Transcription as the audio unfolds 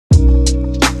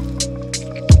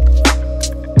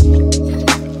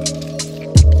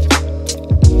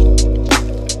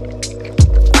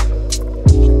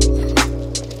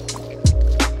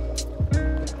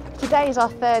is our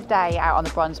third day out on the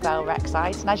Bronzebell wreck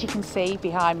site, and as you can see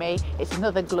behind me, it's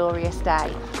another glorious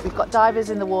day. We've got divers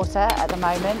in the water at the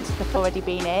moment, they've already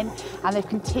been in, and they've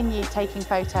continued taking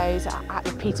photos at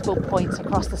repeatable points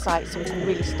across the site so we can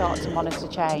really start to monitor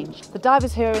change. The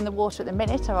divers who are in the water at the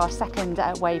minute are our second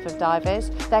wave of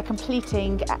divers. They're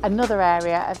completing another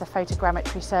area of the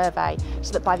photogrammetry survey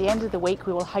so that by the end of the week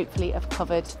we will hopefully have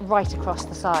covered right across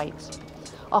the site.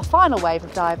 Our final wave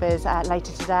of divers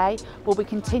later today will be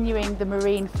continuing the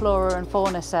marine flora and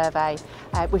fauna survey.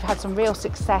 We've had some real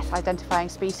success identifying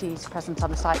species present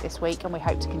on the site this week, and we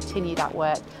hope to continue that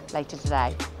work later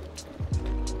today.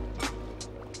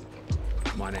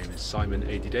 My name is Simon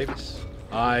A.D. Davis.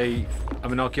 I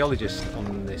am an archaeologist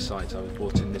on this site. I was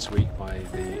brought in this week by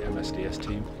the MSDS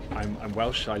team. I'm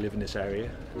Welsh, I live in this area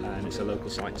and it's a local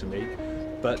site to me.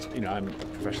 But I'm a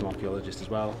professional archaeologist as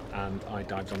well, and I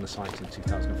dived on the site in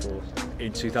 2004.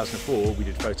 In 2004 we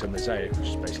did photo mosaic, which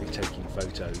is basically taking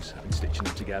photos and stitching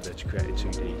them together to create a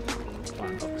 2D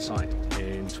plan of the site.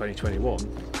 In 2021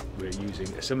 we're using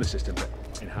a similar system but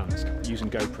enhanced, using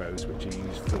GoPros, which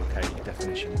use 4K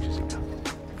definition, which is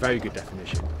very good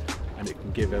definition, and it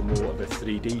can give a more of a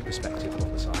 3D perspective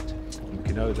of the site. And we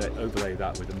can overlay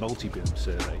that with a multi-beam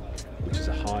survey, which is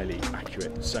a highly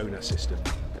accurate sonar system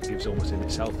that gives almost in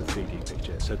itself a 3D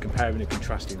picture. So comparing and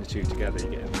contrasting the two together,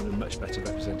 you get a much better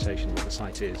representation of what the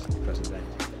site is at the present day.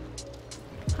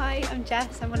 Hi, I'm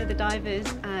Jess. I'm one of the divers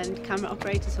and camera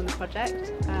operators on the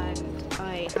project, and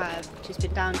I have just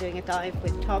been down doing a dive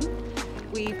with Tom.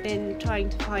 We've been trying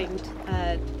to find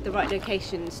the right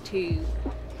locations to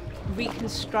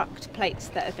reconstruct plates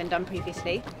that have been done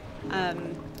previously.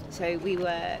 So we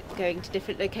were going to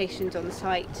different locations on the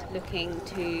site, trying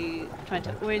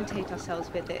to orientate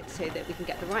ourselves with it so that we can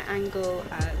get the right angle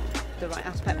and the right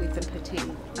aspect. We've been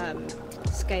putting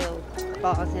scale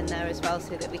bars in there as well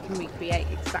so that we can recreate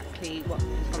exactly what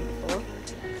we've done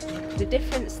before. The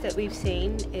difference that we've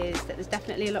seen is that there's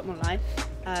definitely a lot more life.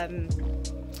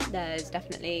 There's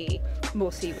definitely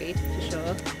more seaweed for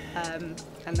sure,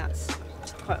 and that's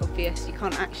quite obvious. You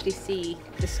can't actually see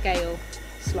the scale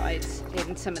slides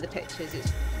in some of the pictures.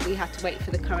 We had to wait for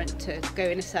the current to go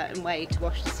in a certain way to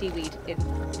wash the seaweed in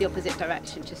the opposite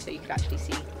direction just so you could actually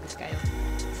see the scale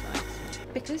slides.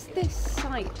 Because this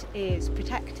site is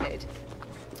protected,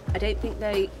 I don't think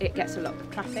it gets a lot of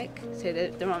traffic, so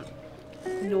there aren't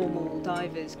normal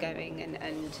divers going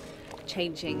and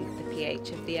changing the pH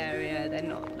of the area. They're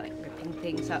not like ripping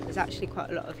things up. There's actually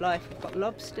quite a lot of life. We've got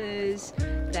lobsters,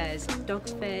 there's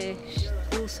dogfish,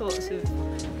 all sorts of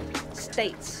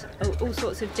states, all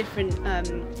sorts of different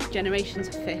generations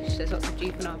of fish. There's lots of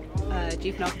juvenile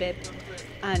bib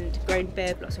and grown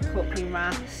bib, lots of corkling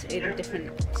wrasse in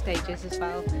different stages as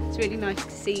well. It's really nice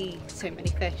to see so many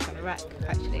fish on a wreck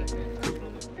actually.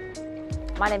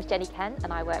 My name's Jenny Kent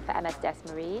and I work for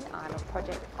MSDS Marine. I'm a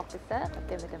project officer. I've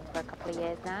been with them for a couple of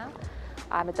years now.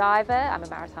 I'm a diver, I'm a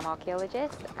maritime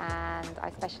archaeologist, and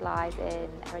I specialise in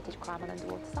heritage crime on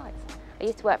underwater sites. I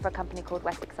used to work for a company called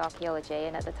Wessex Archaeology,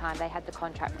 and at the time they had the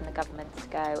contract from the government to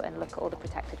go and look at all the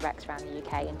protected wrecks around the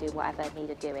UK and do whatever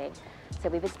needed doing. So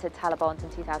we visited Talabont in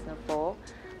 2004.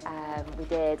 We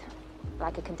did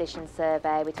like a condition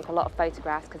survey. We took a lot of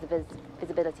photographs because the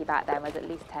visibility back then was at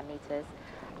least 10 metres.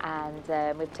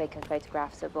 And we've taken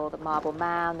photographs of all the marble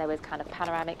mound. There was kind of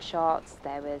panoramic shots.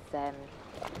 There was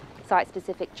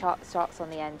site-specific shots on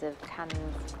the end of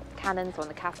cannons, on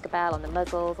the cascabel, on the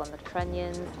muzzles, on the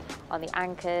trunnions, on the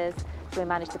anchors. So we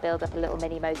managed to build up a little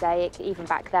mini mosaic, even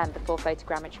back then, before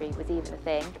photogrammetry was even a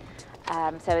thing.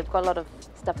 So we've got a lot of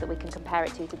stuff that we can compare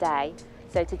it to today.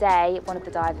 So today, one of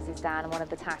the divers is down, and one of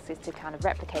the tasks is to kind of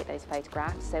replicate those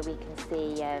photographs so we can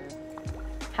see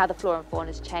how the flora and fauna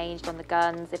has changed on the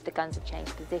guns, if the guns have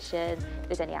changed position, if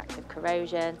there's any active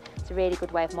corrosion. It's a really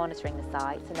good way of monitoring the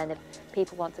sites. And then if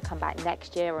people want to come back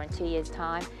next year or in 2 years'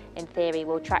 time, in theory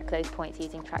we'll track those points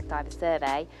using Track Diver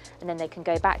Survey, and then they can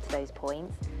go back to those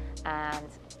points and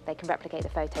they can replicate the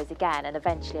photos again, and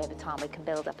eventually over time we can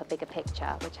build up a bigger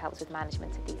picture which helps with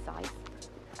management of these sites.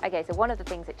 Okay, so one of the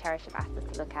things that CHERISH have asked us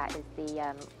to look at is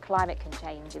the climate can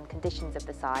change and conditions of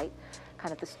the site,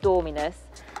 kind of the storminess.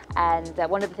 And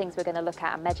one of the things we're going to look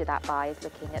at and measure that by is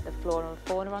looking at the flora and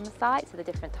fauna on the site, so the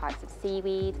different types of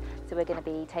seaweed. So we're going to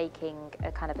be taking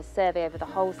a kind of a survey over the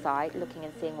whole site, looking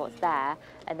and seeing what's there.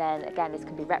 And then again, this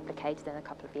can be replicated in a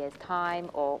couple of years'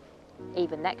 time or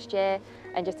even next year,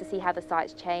 and just to see how the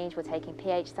site's changed. We're taking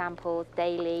pH samples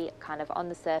daily, kind of on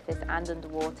the surface and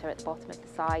underwater at the bottom of the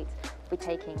site, We're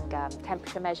taking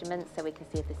temperature measurements so we can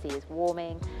see if the sea is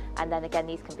warming, and then again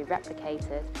these can be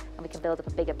replicated and we can build up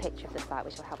a bigger picture of the site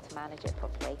which will help to manage it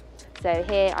properly. So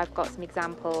here I've got some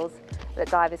examples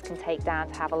that divers can take down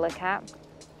to have a look at.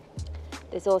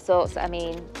 There's all sorts, I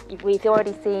mean, we've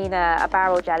already seen a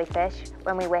barrel jellyfish.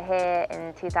 When we were here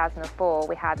in 2004,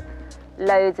 we had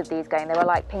loads of these going. They were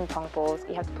like ping pong balls.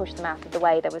 You have to push them out of the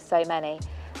way. There were so many.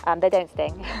 They don't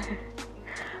sting.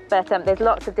 But there's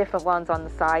lots of different ones on the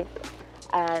site.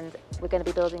 And we're going to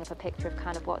be building up a picture of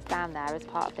kind of what's down there as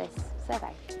part of this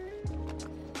survey.